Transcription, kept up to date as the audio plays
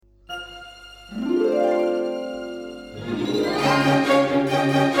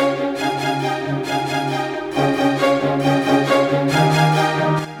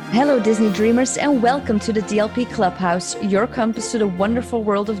Hello, Disney dreamers, and welcome to the DLP Clubhouse, your compass to the wonderful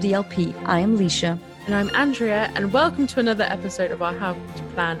world of DLP. I am Leisha. And I'm Andrea, and welcome to another episode of our How to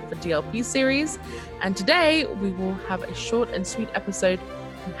Plan for DLP series. And today we will have a short and sweet episode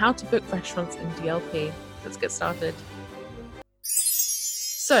on how to book restaurants in DLP. Let's get started.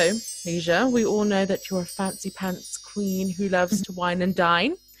 So, Leisha, we all know that you're a fancy pants queen who loves to wine and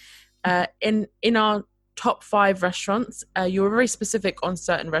dine. In our top 5 restaurants, you were very specific on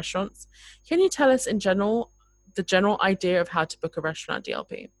certain restaurants. Can you tell us in general the general idea of how to book a restaurant at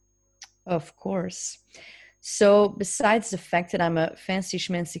DLP? Of course. So besides the fact that I'm a fancy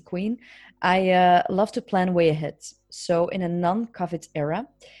schmancy queen, I love to plan way ahead. So in a non-COVID era,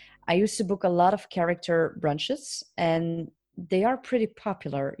 I used to book a lot of character brunches, and they are pretty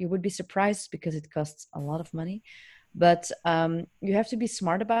popular. You would be surprised because it costs a lot of money, but you have to be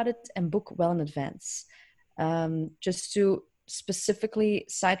smart about it and book well in advance. Just to specifically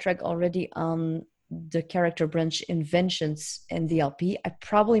sidetrack already on the character brunch inventions in DLP, I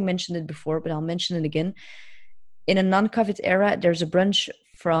probably mentioned it before, but I'll mention it again. In a non-COVID era, there's a brunch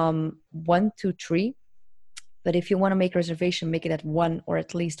from 1 to 3, but if you want to make a reservation, make it at 1 or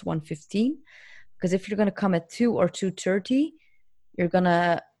at least 1:15, because if you're going to come at 2 or 2:30, you're going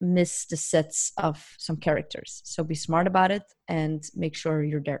to miss the sets of some characters. So be smart about it and make sure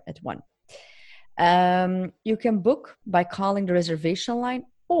you're there at 1. You can book by calling the reservation line,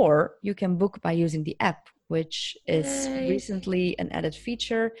 or you can book by using the app, which is recently an added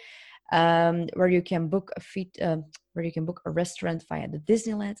feature, where you can book a restaurant via the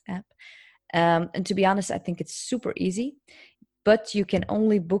Disneyland app. And to be honest, I think it's super easy, but you can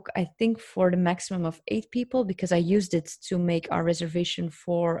only book, I think, for the maximum of 8 people, because I used it to make our reservation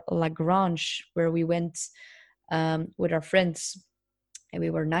for La Grange, where we went with our friends. And we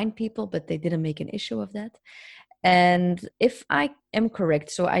were 9 people, but they didn't make an issue of that. And if I am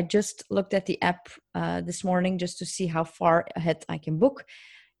correct, so I just looked at the app this morning just to see how far ahead I can book.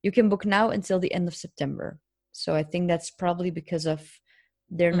 You can book now until the end of September. So I think that's probably because of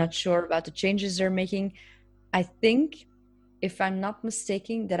they're not sure about the changes they're making. I think, if I'm not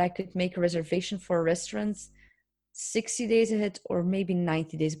mistaken, that I could make a reservation for a restaurant 60 days ahead or maybe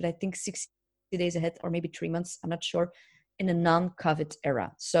 90 days, but I think 60 days ahead or maybe 3 months. I'm not sure. In a non-COVID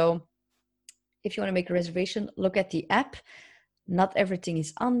era. So if you want to make a reservation, look at the app. Not everything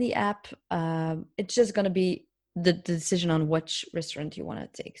is on the app. It's just going to be the decision on which restaurant you want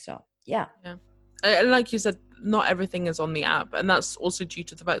to take. So yeah. And like you said, not everything is on the app, and that's also due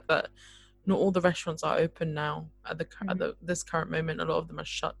to the fact that not all the restaurants are open now at this current moment. A lot of them are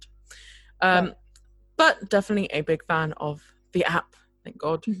shut. But definitely a big fan of the app. Thank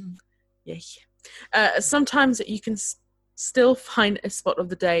God. Yay. Sometimes you can still find a spot of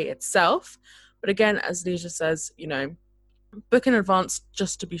the day itself, but again, as Leisha says, book in advance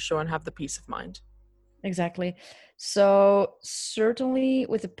just to be sure and have the peace of mind. Exactly. So certainly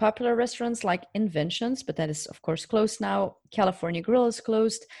with the popular restaurants like Inventions, but that is of course closed now. California Grill is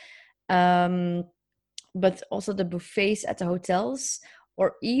closed, but also the buffets at the hotels,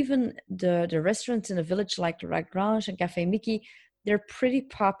 or even the restaurants in the village like La Grange and Café Mickey, they're pretty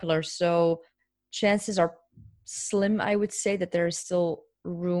popular. So chances are slim, I would say, that there is still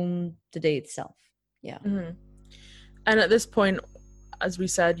room the day itself. Yeah. And at this point, as we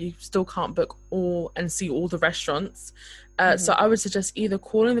said, you still can't book all and see all the restaurants. So I would suggest either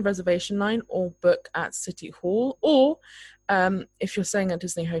calling the reservation line or book at City Hall, or if you're staying at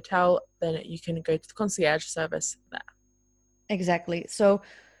Disney Hotel, then you can go to the concierge service there. Exactly. So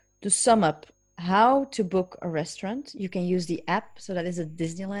to sum up how to book a restaurant, you can use the app. So that is a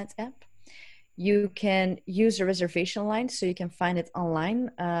Disneyland app. You can use a reservation line, so you can find it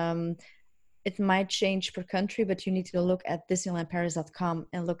online. It might change per country, but you need to look at disneylandparis.com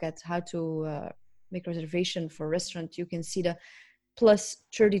and look at how to make a reservation for a restaurant. You can see the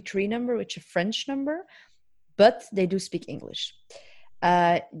 +33 number, which is a French number, but they do speak English.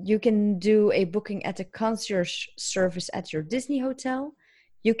 You can do a booking at a concierge service at your Disney hotel.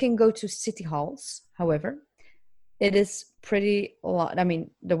 You can go to city halls, however. It is pretty long. I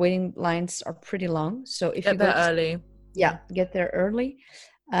mean, the waiting lines are pretty long. So if you get there early. Yeah, get there early.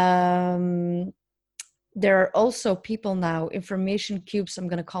 There are also people now, information cubes, I'm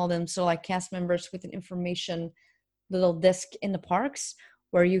going to call them. So like cast members with an information little desk in the parks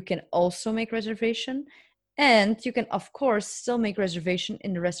where you can also make reservation. And you can, of course, still make reservation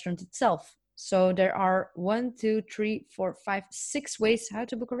in the restaurant itself. So there are 1, 2, 3, 4, 5, 6 ways how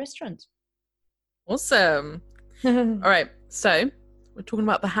to book a restaurant. Awesome. All right. So we're talking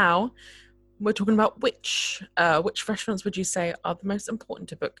about the how. we're talking about which restaurants would you say are the most important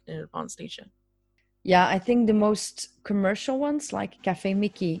to book in advance, Leisure? Yeah, I think the most commercial ones, like Cafe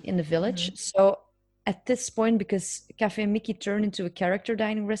Mickey in the village. Mm-hmm. So at this point, because Cafe Mickey turned into a character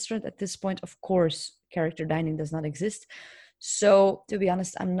dining restaurant, at this point, of course, character dining does not exist. So to be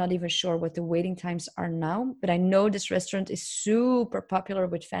honest, I'm not even sure what the waiting times are now, but I know this restaurant is super popular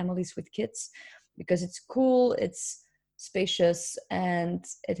with families with kids because it's cool, it's spacious, and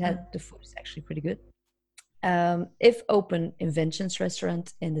it had the food is actually pretty good. If open, Inventions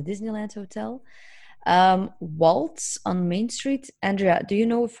restaurant in the Disneyland Hotel. Waltz on Main Street. Andrea, do you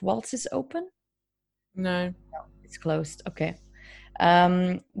know if Waltz is open? No. It's closed. Okay.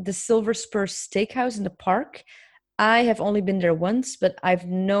 The Silver Spur Steakhouse in the park. I have only been there once, but I've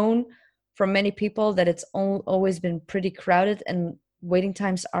known from many people that it's always been pretty crowded and waiting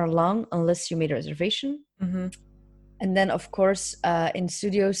times are long unless you made a reservation. Mm-hmm. And then, of course, in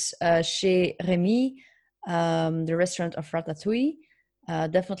studios, chez Rémi, the restaurant of Ratatouille.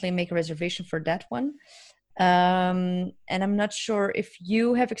 Definitely make a reservation for that one. And I'm not sure if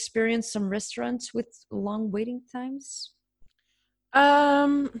you have experienced some restaurants with long waiting times.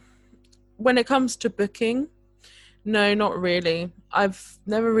 When it comes to booking, no, not really. I've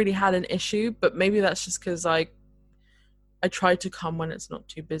never really had an issue, but maybe that's just because I try to come when it's not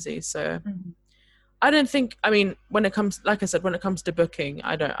too busy. So I don't think. I mean, when it comes, like I said, when it comes to booking,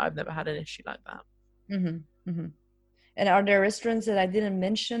 I've never had an issue like that. And are there restaurants that I didn't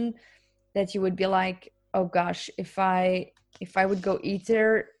mention that you would be like, oh gosh, if I would go eat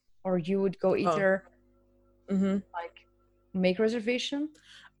there, or you would go eat there, like make a reservation?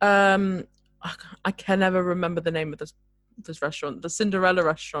 I can never remember the name of this restaurant, the Cinderella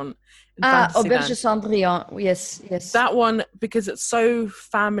restaurant in Fantasyland. Auberge Cendrillon. Yes. That one, because it's so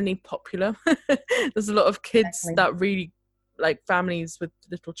family popular. There's a lot of kids that really like families with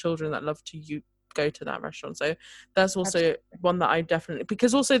little children that love to go to that restaurant. So that's also one that I definitely,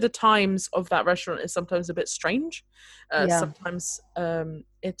 because also the times of that restaurant is sometimes a bit strange. Sometimes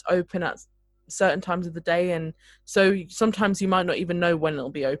it's open at certain times of the day, and so sometimes you might not even know when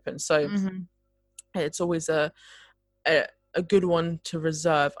it'll be open. So it's always a good one to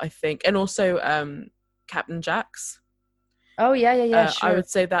reserve, I think. And also Captain Jack's. Oh yeah, sure. I would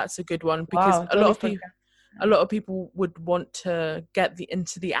say that's a good one because a lot of people would want to get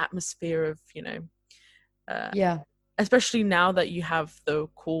into the atmosphere of, especially now that you have the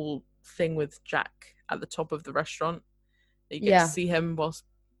cool thing with Jack at the top of the restaurant. You get to see him whilst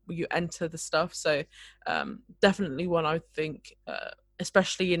you enter the stuff. So definitely one I think,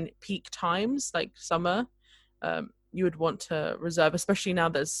 especially in peak times like summer, you would want to reserve, especially now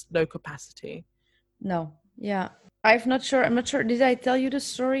there's no capacity. No, yeah. I'm not sure. Did I tell you the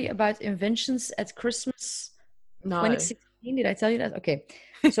story about Inventions at Christmas 2016? Did I tell you that? Okay.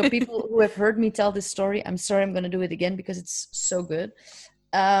 So people who have heard me tell this story, I'm sorry, I'm going to do it again because it's so good.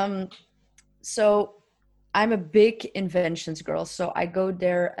 So I'm a big Inventions girl. So I go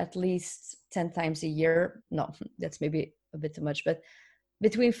there at least 10 times a year. No, that's maybe a bit too much, but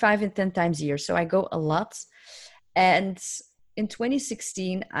between 5 and 10 times a year. So I go a lot. And in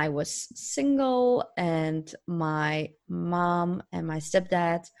 2016, I was single, and my mom and my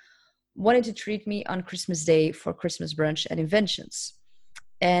stepdad wanted to treat me on Christmas Day for Christmas brunch at Inventions.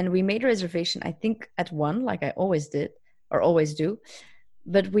 And we made a reservation, I think, at 1, like I always did, or always do.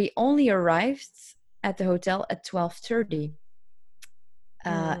 But we only arrived at the hotel at 12:30.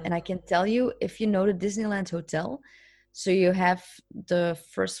 And I can tell you, if you know the Disneyland Hotel, so you have the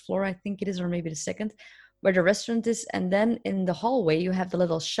first floor, I think it is, or maybe the second, where the restaurant is, and then in the hallway you have the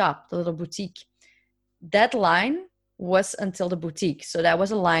little shop, the little boutique. That line was until the boutique, so that was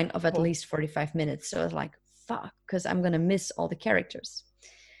a line of at least 45 minutes. So I was like, fuck, because I'm gonna miss all the characters.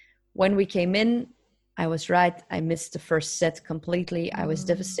 When we came in, I was right, I missed the first set completely. I was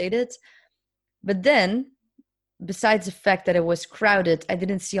devastated. But then, besides the fact that it was crowded, I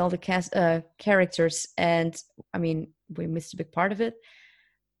didn't see all the characters, and I mean, we missed a big part of it.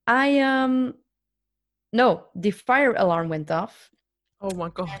 No, the fire alarm went off. Oh my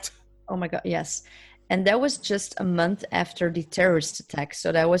God. Oh my God, yes. And that was just a month after the terrorist attack.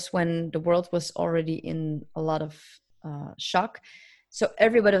 So that was when the world was already in a lot of shock. So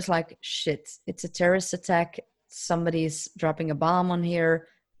everybody was like, shit, it's a terrorist attack. Somebody's dropping a bomb on here.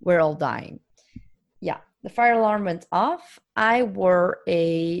 We're all dying. Yeah, the fire alarm went off. I wore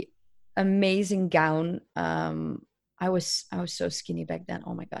a amazing gown. I was so skinny back then.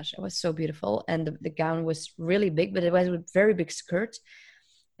 Oh my gosh, it was so beautiful. And the gown was really big, but it was a very big skirt.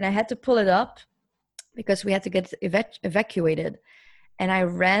 And I had to pull it up because we had to get evacuated. And I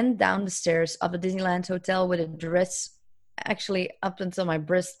ran down the stairs of the Disneyland Hotel with a dress actually up until my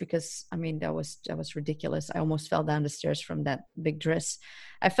breast, because I mean that was ridiculous. I almost fell down the stairs from that big dress.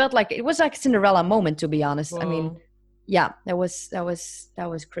 I felt like it was like a Cinderella moment, to be honest. I mean, Whoa. yeah, that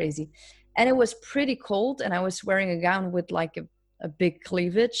was crazy. And it was pretty cold, and I was wearing a gown with like a big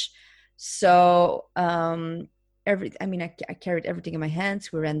cleavage. So I carried everything in my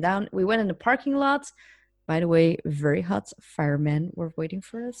hands. We ran down, we went in the parking lot. By the way, very hot firemen were waiting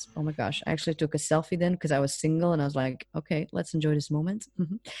for us. Oh my gosh. I actually took a selfie then because I was single and I was like, okay, let's enjoy this moment.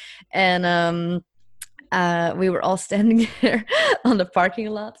 And we were all standing there on the parking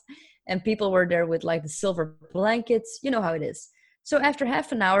lot, and people were there with like the silver blankets. You know how it is. So after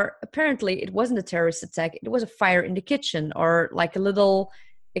half an hour, apparently it wasn't a terrorist attack. It was a fire in the kitchen, or like a little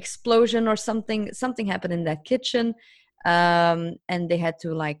explosion or something. Something happened in that kitchen. And they had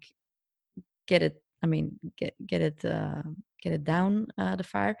to like get it I mean get it down, the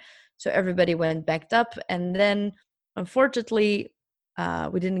fire. So everybody went backed up, and then unfortunately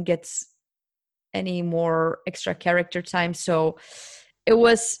we didn't get any more extra character time. So it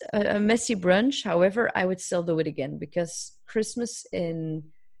was a messy brunch. However, I would still do it again, because Christmas in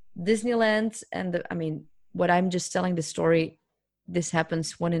Disneyland, and what I'm just telling the story, this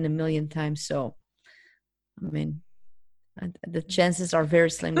happens one in a million times. So I mean, the chances are very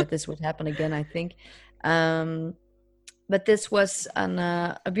slim that this would happen again, I think. um but this was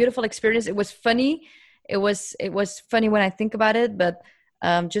a beautiful experience. It was funny. It was funny when I think about it. But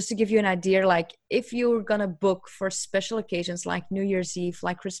just to give you an idea, like if you're gonna book for special occasions like New Year's Eve,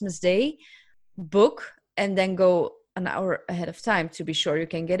 like Christmas Day, book and then go an hour ahead of time to be sure you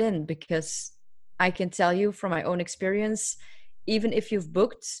can get in. Because I can tell you from my own experience, even if you've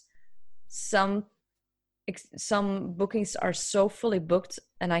booked, some some bookings are so fully booked,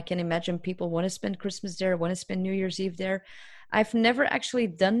 and I can imagine people want to spend Christmas there, want to spend New Year's Eve there. I've never actually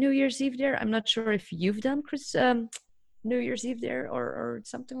done New Year's Eve there. I'm not sure if you've done New Year's Eve there, or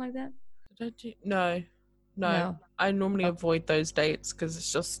something like that. No, no. No. I normally Oh. avoid those dates because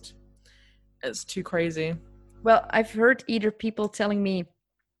it's too crazy. Well, I've heard either people telling me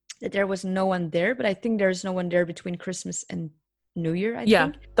that there was no one there, but I think there's no one there between Christmas and New Year, I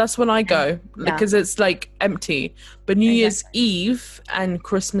Yeah, think. that's when I And go yeah, because it's like empty. But New Year's exactly. Eve and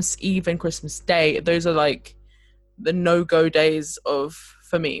Christmas Eve and Christmas Day, those are like the no-go days of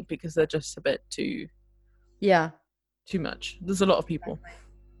for me because they're just a bit Yeah. too much. There's a lot of people.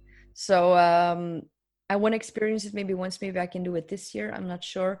 So I want to experience it maybe once. Maybe I can do it this year. I'm not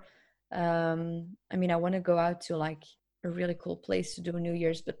sure. I want to go out to like a really cool place to do New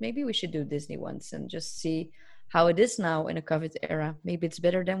Year's, but maybe we should do Disney once and just see how it is now in a COVID era. Maybe it's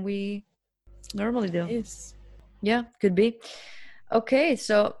better than we normally do. Yes. Yeah, could be. Okay,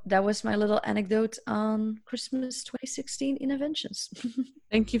 so that was my little anecdote on Christmas 2016 interventions.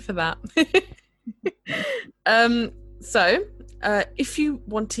 Thank you for that. So if you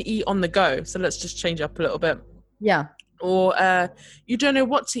want to eat on the go, so let's just change up a little bit. Yeah. Or you don't know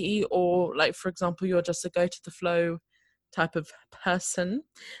what to eat, or like for example, you're just a go to the flow type of person.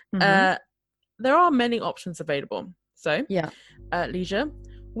 Mm-hmm. There are many options available. So, Yeah. leisure,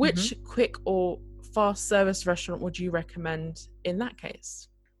 Mm-hmm. which quick or fast service restaurant would you recommend in that case?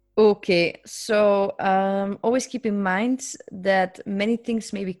 Okay, so always keep in mind that many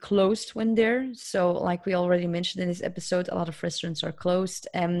things may be closed when there. So, like we already mentioned in this episode, a lot of restaurants are closed,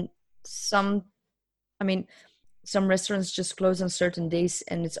 and some, I mean, some restaurants just close on certain days,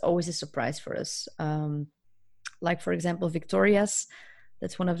 and it's always a surprise for us. Like, for example, Victoria's,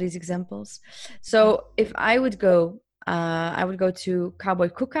 that's one of these examples. So, if I would go to Cowboy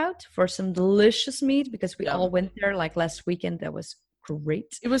Cookout for some delicious meat, because we Yeah. all went there like last weekend. That was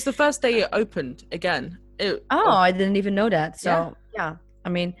great. It was the first day it opened again. Oh, I didn't even know that. Yeah. So yeah, I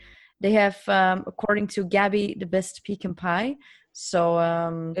mean, they have, according to Gabby, the best pecan pie. So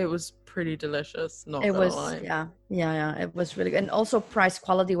It was pretty delicious, not it gonna was, lie. yeah, it was really good, and also price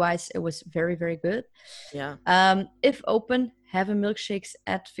quality wise, it was very, very good. Yeah. If open, have a milkshakes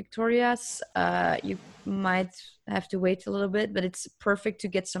at Victoria's. You might have to wait a little bit, but it's perfect to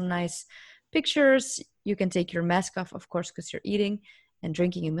get some nice pictures. You can take your mask off, of course, because you're eating and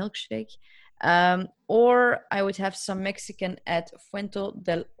drinking a milkshake. Or I would have some Mexican at Fuente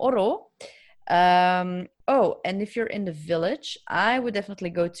del Oro. Oh, and if you're in the village, I would definitely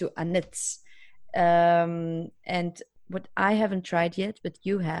go to Anit's. And what I haven't tried yet, but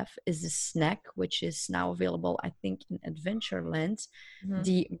you have, is the snack, which is now available, I think, in Adventureland, Mhm.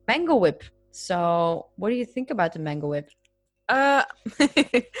 the mango whip. So, what do you think about the mango whip? Uh,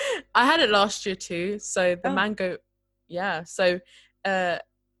 I had it last year too. So the Oh, mango, yeah. So, uh,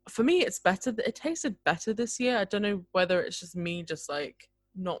 for me, it's better. It tasted better this year. I don't know whether it's just me, just like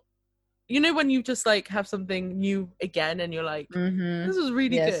not you know when you just like have something new again and you're like, this was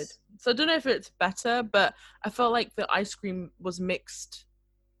really good. Yes. So I don't know if it's better, but I felt like the ice cream was mixed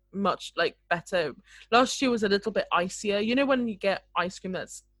much like better. Last year was a little bit icier. You know when you get ice cream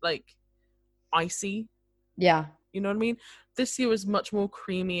that's like icy? Yeah. You know what I mean? This year was much more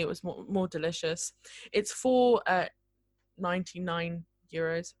creamy. It was more delicious. It's for 99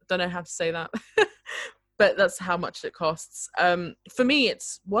 euros. Don't know how to say that. But that's how much it costs. For me,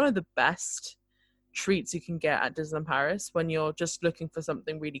 it's one of the best treats you can get at Disneyland Paris when you're just looking for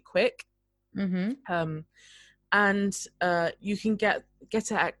something really quick. And you can get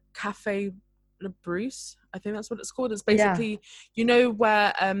it at Cafe Le Bruce. I think that's what it's called. It's basically, you know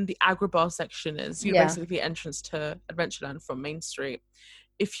where the Agrabah section is. You're basically the entrance to Adventureland from Main Street.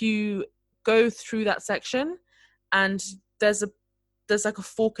 If you go through that section, and there's like a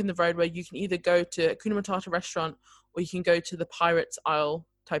fork in the road where you can either go to Hakuna Matata restaurant or you can go to the Pirates Isle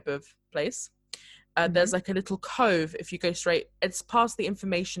type of place. There's like a little cove. If you go straight, it's past the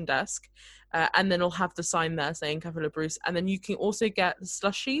information desk, and then it'll have the sign there saying Cafe Le Bruce. And then you can also get the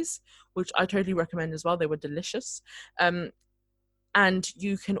slushies, which I totally recommend as well. They were delicious. And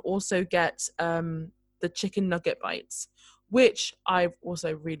you can also get the chicken nugget bites, which I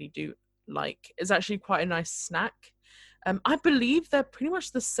also really do like. It's actually quite a nice snack. I believe they're pretty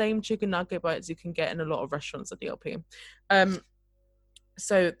much the same chicken nugget bites you can get in a lot of restaurants at DLP.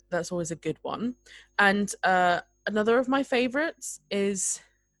 So that's always a good one. And another of my favorites is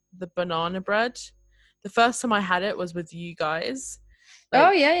the banana bread. The first time I had it was with you guys.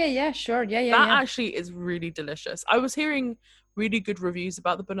 Like, sure. That actually is really delicious. I was hearing really good reviews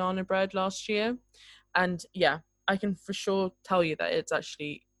about the banana bread last year. And yeah, I can for sure tell you that it's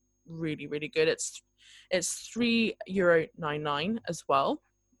actually really, really good. It's €3.99 as well.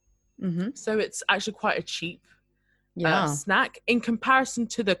 So it's actually quite a cheap snack in comparison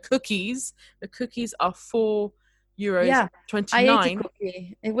to the cookies. The cookies are €4.29. I ate a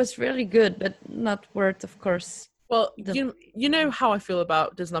cookie. It was really good, but not worth, of course. Well, you know how I feel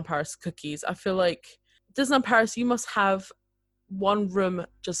about Disneyland Paris cookies. I feel like Disneyland Paris, you must have one room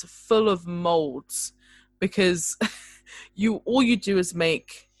just full of molds, because all you do is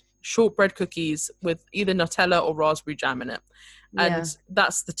make shortbread cookies with either Nutella or raspberry jam in it. And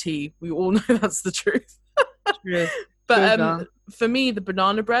that's the tea. We all know that's the truth. True. But for me, the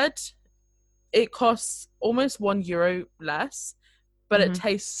banana bread, it costs almost €1 less, but it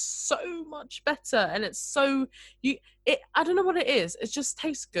tastes so much better. And it's so I don't know what it is. It just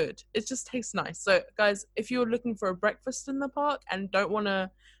tastes good. It just tastes nice. So guys, if you're looking for a breakfast in the park and don't want to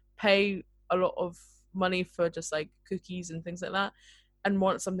pay a lot of money for just like cookies and things like that, and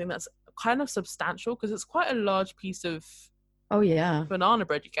want something that's kind of substantial, because it's quite a large piece of banana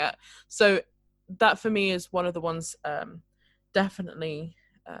bread you get. So that for me is one of the ones definitely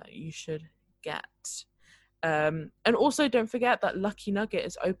you should get. And also don't forget that Lucky Nugget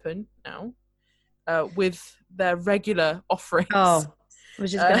is open now with their regular offerings. Oh, I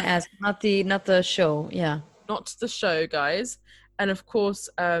was just gonna ask, not the show. Not the show, guys. And of course,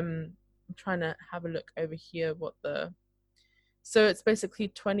 I'm trying to have a look over here so it's basically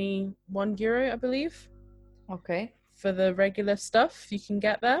 €21, I believe. Okay. For the regular stuff you can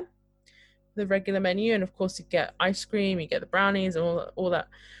get there, the regular menu. And of course you get ice cream, you get the brownies and all that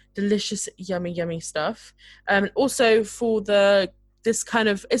delicious yummy stuff. Also for this kind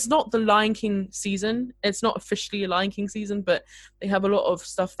of, it's not the Lion King season, it's not officially a Lion King season, but they have a lot of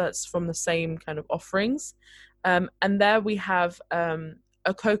stuff that's from the same kind of offerings. And there we have a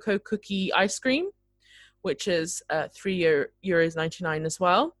cocoa cookie ice cream, which is €3.99 as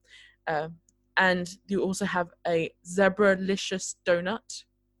well. And you also have a Zebralicious donut.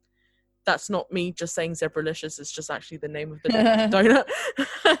 That's not me just saying Zebralicious, it's just actually the name of the donut.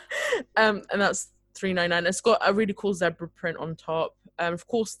 And that's $3.99. It's got a really cool zebra print on top. Of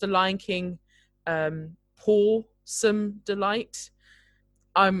course, the Lion King Pawsome Delight.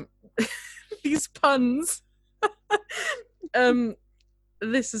 These puns.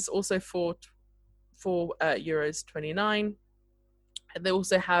 This is also for €29. And they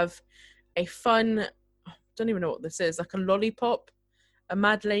also have a fun, I don't even know what this is, like a lollipop, a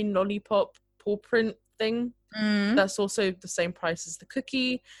Madeleine lollipop paw print thing. That's also the same price as the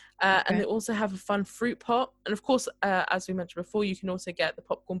cookie. And they also have a fun fruit pot. And of course, as we mentioned before, you can also get the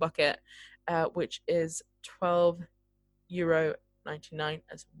popcorn bucket, which is €12.99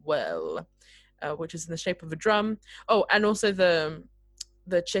 as well, which is in the shape of a drum. Oh, and also the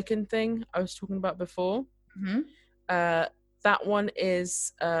chicken thing I was talking about before. That one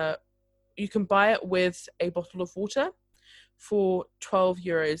is you can buy it with a bottle of water for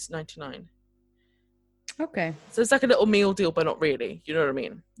 €12.99. Okay. So it's like a little meal deal, but not really. You know what I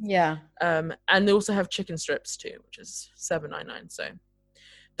mean? Yeah. And they also have chicken strips too, which is $7.99. So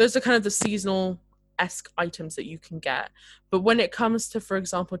those are kind of the seasonal-esque items that you can get. But when it comes to, for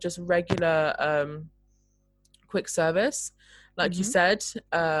example, just regular quick service, like you said,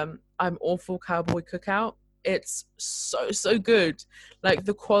 I'm all for Cowboy Cookout. It's so good. Like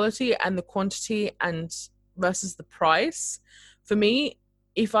the quality and the quantity and versus the price. For me,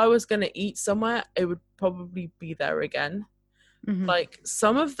 if I was going to eat somewhere, it would probably be there again. Like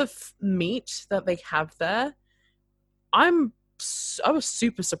some of the meat that they have there, I was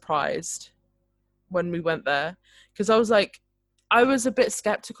super surprised when we went there, because I was a bit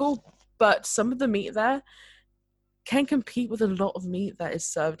skeptical, but some of the meat there can compete with a lot of meat that is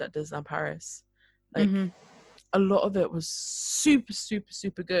served at Disneyland Paris. Like a lot of it was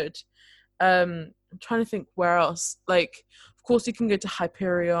super good. I'm trying to think where else. Like, of course, you can go to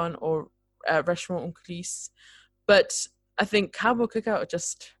Hyperion or Restaurant Unclis, but I think Cowboy Cookout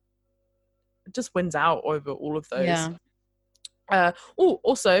just wins out over all of those. Yeah.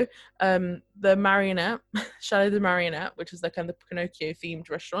 Also, the Marionette, Chalet de Marionette, which is like kind of the Pinocchio themed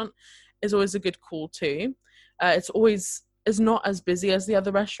restaurant, is always a good call too. It's not as busy as the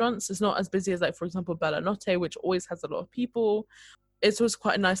other restaurants. It's not as busy as, like, for example, Bella Notte, which always has a lot of people. It's always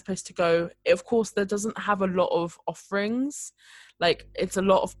quite a nice place to go. Of course, there doesn't have a lot of offerings. Like, it's a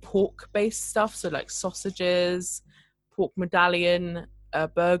lot of pork-based stuff, so like sausages, pork medallion,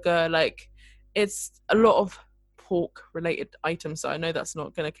 burger. Like, it's a lot of pork-related items, so I know that's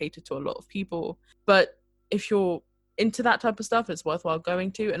not going to cater to a lot of people. But if you're into that type of stuff, it's worthwhile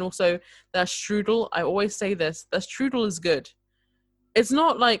going to. And also, their strudel, I always say this, their strudel is good. It's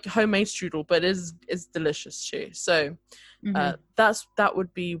not like homemade strudel, but it's delicious too. So that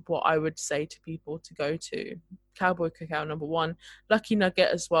would be what I would say to people to go to. Cowboy Cookout number 1. Lucky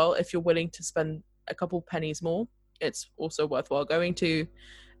Nugget as well, if you're willing to spend a couple pennies more, it's also worthwhile going to.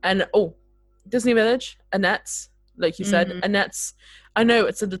 And Disney Village, Annette's, like you said, Annette's, I know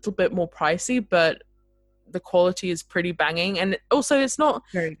it's a little bit more pricey, but the quality is pretty banging. And also, it's not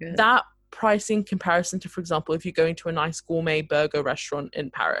very good. That pricing in comparison to, for example, if you're going to a nice gourmet burger restaurant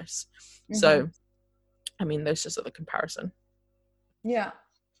in Paris. So, I mean, there's just a comparison. Yeah,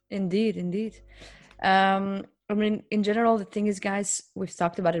 indeed. I mean, in general, the thing is, guys, we've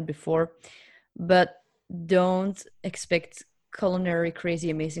talked about it before, but don't expect culinary crazy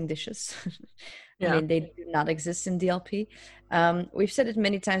amazing dishes. I mean, they do not exist in DLP. We've said it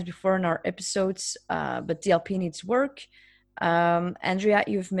many times before in our episodes, but DLP needs work. Andrea,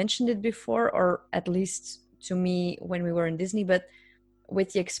 you've mentioned it before, or at least to me when we were in Disney, but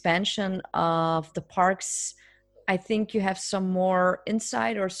with the expansion of the parks, I think you have some more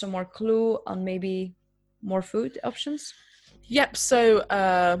insight or some more clue on maybe more food options. Yep. So,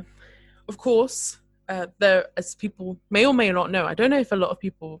 of course, there, as people may or may not know, I don't know if a lot of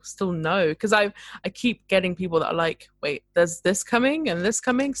people still know, because I keep getting people that are like, wait, there's this coming and this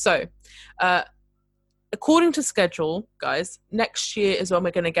coming. So, according to schedule, guys, next year is when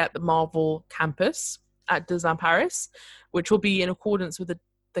we're going to get the Marvel campus at Disneyland Paris, which will be in accordance with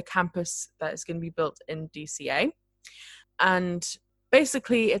the campus that is going to be built in DCA. And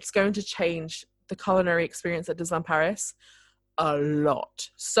basically, it's going to change the culinary experience at Disneyland Paris a lot.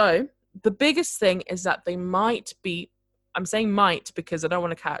 So the biggest thing is that they might be, I'm saying might because I don't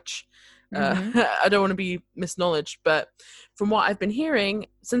want to catch, I don't want to be misknowledged, but from what I've been hearing,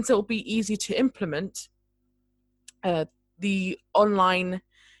 since it will be easy to implement, the online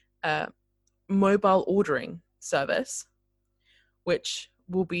mobile ordering service, which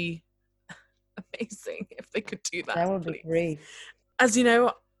will be amazing if they could do that. That would be great. As you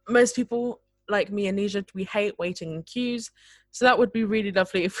know, most people like me and Nisha, we hate waiting in queues, so that would be really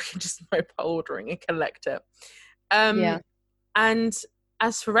lovely if we could just mobile ordering and collect it. And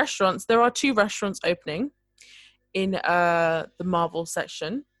as for restaurants, there are 2 restaurants opening in the Marvel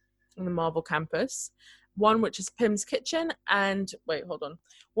section, in the Marvel campus. One which is Pim's Kitchen, and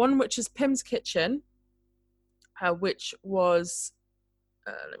one which is Pim's Kitchen, which was,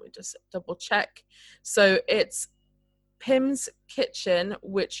 let me just double check. So it's Pim's Kitchen,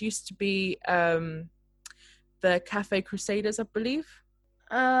 which used to be the Cafe Crusaders, I believe.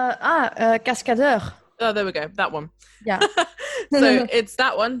 Cascadeur. Oh, there we go. That one. Yeah. So it's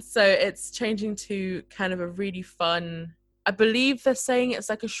that one. So it's changing to kind of a really fun, I believe they're saying it's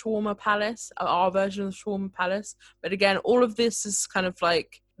like a shawarma palace, our version of the shawarma palace. But again, all of this is kind of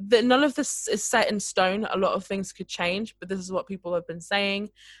like, none of this is set in stone. A lot of things could change, but this is what people have been saying.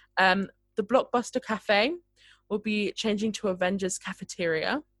 The Blockbuster Cafe will be changing to Avengers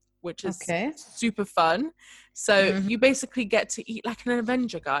Cafeteria, which is Okay. super fun. So Mhm. you basically get to eat like an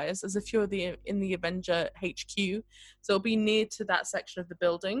Avenger, guys, as if you're in the Avenger HQ. So it'll be near to that section of the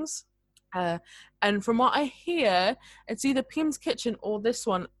buildings. And from what I hear, it's either Pim's Kitchen or this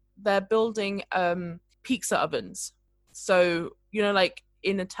one. They're building pizza ovens. So, you know, like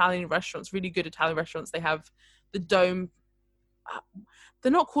in Italian restaurants, really good Italian restaurants, they have the dome.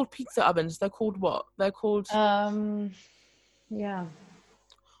 They're not called pizza ovens. They're called what? They're called, Yeah.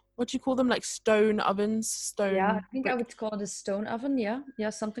 what do you call them? Like stone ovens, Yeah, I stone think I brick. would call it a stone oven. Yeah. Yeah,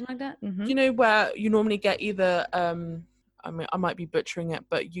 something like that. You know where you normally get either, I mean, I might be butchering it,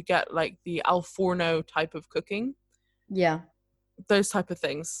 but you get like the al forno type of cooking, Yeah. those type of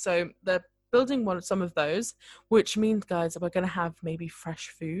things. So they're building some of those, which means, guys, we're going to have maybe fresh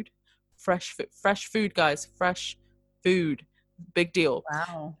food. Fresh food, guys. Fresh food. Big deal.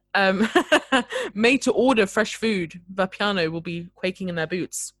 Wow. Um, made to order fresh food. Vapiano will be quaking in their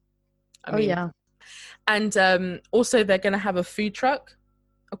boots. I mean, yeah. and also they're going to have a food truck,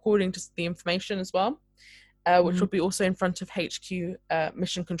 according to the information as well, which will be also in front of HQ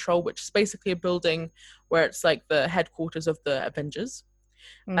Mission Control, which is basically a building where it's like the headquarters of the Avengers.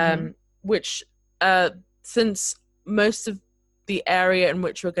 Which since most of the area in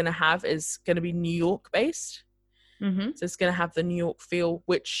which we're going to have is going to be New York based, so it's going to have the New York feel,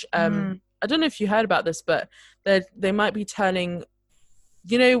 which I don't know if you heard about this, but they might be turning,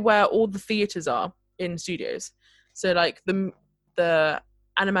 you know, where all the theaters are in studios, so like the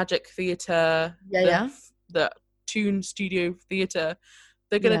Animagic Theater, the Toon Studio Theater,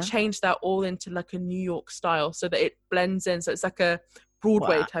 they're going to change that all into like a New York style so that it blends in, so it's like a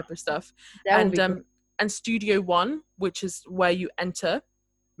Broadway type of stuff. And Studio One, which is where you enter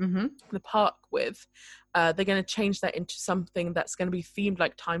the park with, they're going to change that into something that's going to be themed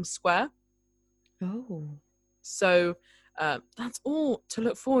like Times Square. So that's all to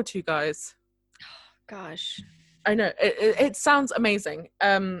look forward to, guys. Gosh, I know it sounds amazing.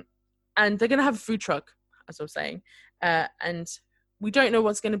 And they're going to have a food truck, as I was saying, and we don't know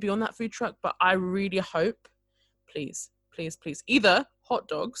what's going to be on that food truck, but I really hope, please, either hot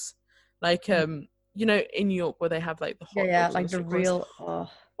dogs, like you know, in New York where they have like the hot dogs, like the real,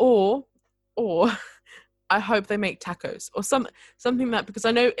 or I hope they make tacos or something that, because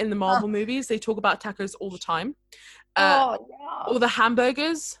I know in the Marvel movies they talk about tacos all the time, or the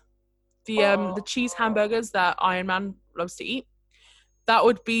hamburgers, the cheese hamburgers that Iron Man loves to eat. That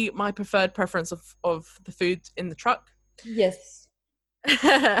would be my preferred preference of the food in the truck. Yes.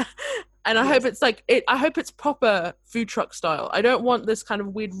 And I hope it's like I hope it's proper food truck style. I don't want this kind of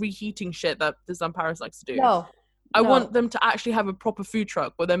weird reheating shit that Disneyland Paris likes to do. No. I want them to actually have a proper food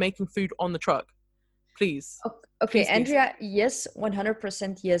truck where they're making food on the truck. Please. Okay, please, Andrea, yes,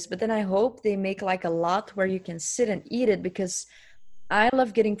 100% yes. But then I hope they make like a lot where you can sit and eat it, because I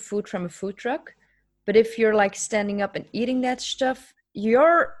love getting food from a food truck. But if you're like standing up and eating that stuff,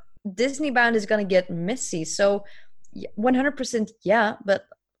 your Disney bound is going to get messy. So 100% yeah, but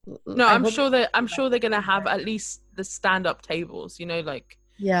no, I'm sure they're going to have at least the stand-up tables, you know, like,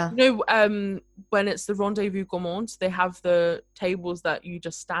 you know, when it's the Rendezvous Gourmand, they have the tables that you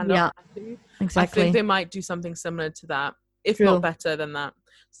just stand up to. Exactly. I think they might do something similar to that, if not better than that,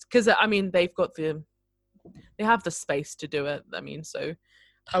 because I mean they have the space to do it. I mean, so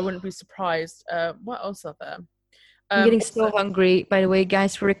I wouldn't be surprised. What else are there? I'm getting so hungry. By the way,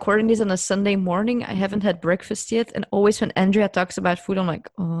 guys, we're recording this on a Sunday morning. I haven't had breakfast yet, and always when Andrea talks about food, I'm like,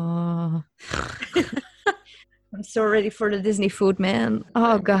 oh. I'm so ready for the Disney food, man.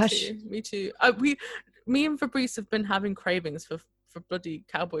 Oh gosh. Me too. Me and Fabrice have been having cravings for bloody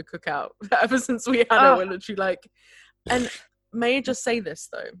cowboy cookout ever since we had it. We're literally like, and may I just say this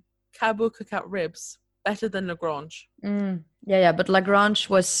though, cowboy cookout ribs better than Lagrange. Yeah, but Lagrange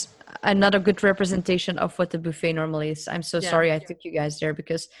was another good representation of what the buffet normally is. I'm so sorry I took you guys there,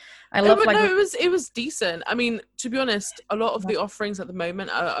 because I love it was decent. I mean, to be honest, a lot of the offerings at the moment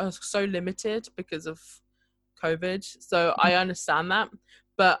are so limited because of COVID, so I understand that.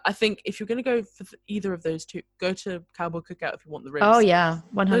 But I think if you're going to go for either of those two, go to Cowboy Cookout if you want the ribs. Oh yeah,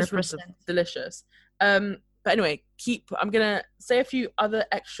 100%. Those ribs are delicious. But anyway, I'm going to say a few other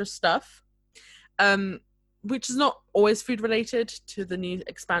extra stuff, which is not always food related to the new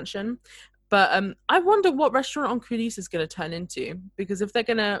expansion. But I wonder what Restaurant en Coulisses is going to turn into, because if they're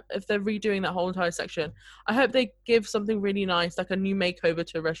redoing that whole entire section, I hope they give something really nice, like a new makeover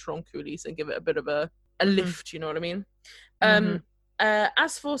to Restaurant en Coulisses, and give it a bit of a lift, you know what I mean?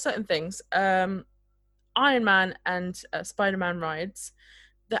 As for certain things, Iron Man and Spider-Man rides,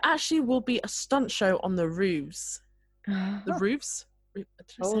 there actually will be a stunt show on the roofs. The roofs?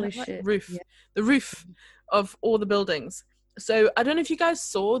 Holy shit. Roof. Yeah. The roof of all the buildings. So I don't know if you guys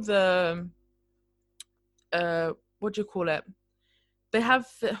saw the what do you call it? They have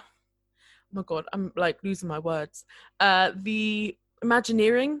oh my god, I'm like losing my words. The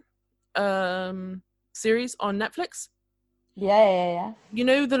Imagineering series on Netflix. Yeah. You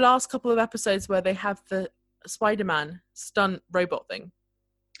know the last couple of episodes where they have the Spider-Man stunt robot thing?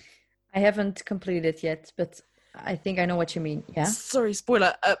 I haven't completed it yet, but I think I know what you mean. Yeah. Sorry,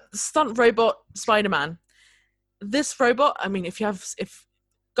 spoiler. Stunt robot Spider-Man. This robot, I mean, if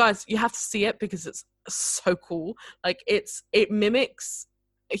guys, you have to see it because it's so cool. Like it mimics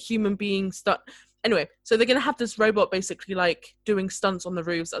a human being stunt. Anyway, so they're gonna have this robot basically like doing stunts on the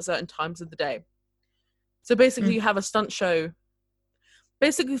roofs at certain times of the day. So basically, you have a stunt show.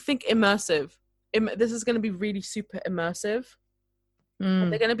 Basically, think immersive. This is going to be really super immersive. They're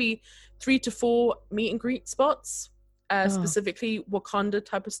going to be 3 to 4 meet and greet spots, specifically Wakanda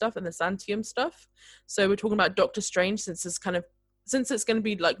type of stuff and the Santium stuff. So we're talking about Doctor Strange since it's going to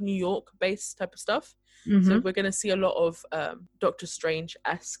be like New York based type of stuff. So we're going to see a lot of Doctor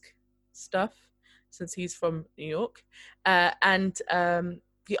Strange-esque stuff since he's from New York. And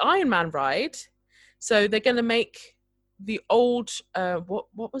the Iron Man ride. So they're going to make the old,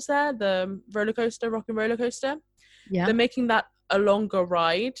 what was there? The roller coaster, rocking roller coaster. Yeah. They're making that a longer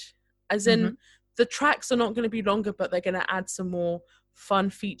ride. As in, the tracks are not going to be longer, but they're going to add some more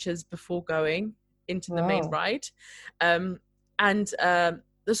fun features before going into the main ride. And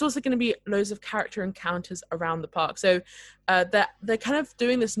there's also going to be loads of character encounters around the park. So they're kind of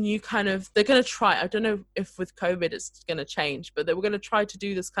doing this new kind of, they're going to try, I don't know if with COVID it's going to change, but they were going to try to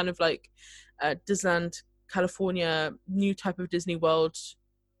do this kind of like Disneyland California, new type of Disney World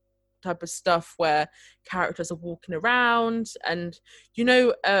type of stuff where characters are walking around and,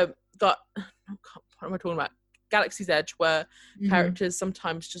 what am I talking about? Galaxy's Edge, where characters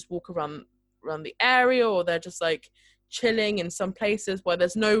sometimes just walk around the area, or they're just like chilling in some places where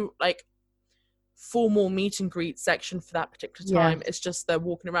there's no like formal meet and greet section for that particular time. It's just they're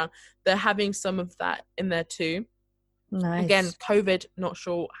walking around. They're having some of that in there too. Nice. Again, COVID, not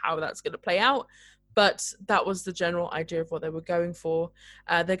sure how that's going to play out, but that was the general idea of what they were going for.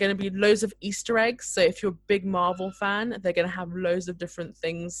 They're going to be loads of Easter eggs. So if you're a big Marvel fan, they're going to have loads of different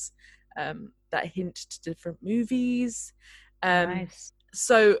things that hint to different movies. Nice.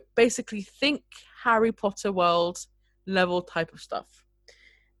 So basically think Harry Potter world level type of stuff,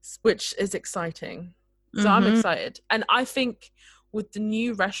 which is exciting. So I'm excited. And I think with the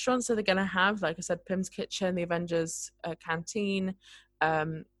new restaurants that they're going to have, like I said, Pym's Kitchen, the Avengers Canteen,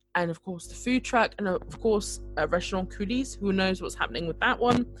 and of course the food truck, and of course Restaurant Coulis, who knows what's happening with that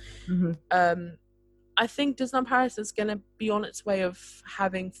one. I think Disneyland Paris is going to be on its way of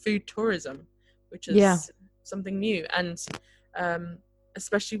having food tourism, which is something new. And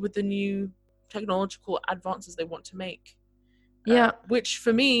especially with the new technological advances they want to make. Which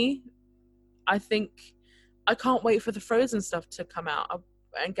for me, I think I can't wait for the Frozen stuff to come out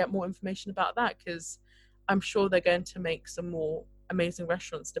and get more information about that, because I'm sure they're going to make some more amazing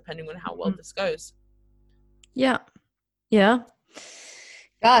restaurants depending on how well this goes. Yeah.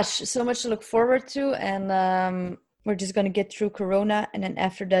 Gosh, so much to look forward to, and we're just going to get through Corona, and then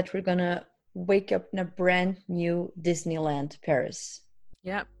after that we're going to wake up in a brand new Disneyland Paris.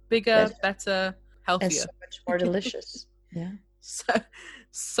 Yeah, bigger, better, healthier. And so much more delicious. Yeah.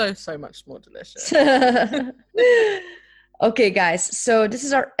 So much more delicious. Okay, guys, so this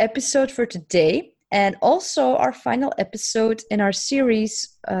is our episode for today, and also our final episode in our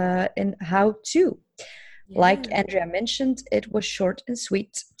series in How To. Like Andrea mentioned, it was short and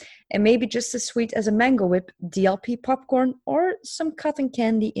sweet, and maybe just as sweet as a mango whip, DLP popcorn, or some cotton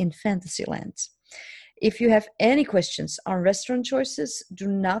candy in Fantasyland. If you have any questions on restaurant choices, do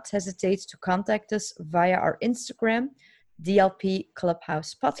not hesitate to contact us via our Instagram, DLP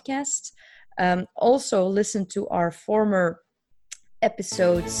Clubhouse Podcast. Also, listen to our former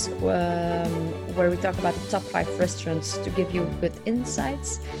episodes where we talk about the top 5 restaurants to give you good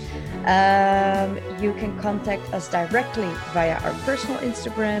insights. You can contact us directly via our personal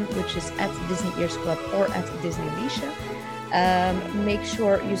Instagram, which is at Disney Ears Club or at Disney Alicia. Make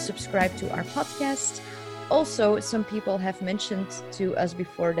sure you subscribe to our podcast. Also, some people have mentioned to us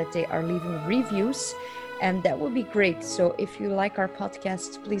before that they are leaving reviews, and that would be great. So if you like our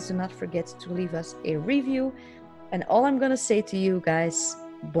podcast, please do not forget to leave us a review. And all I'm going to say to you guys,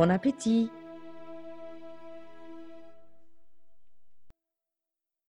 bon appétit!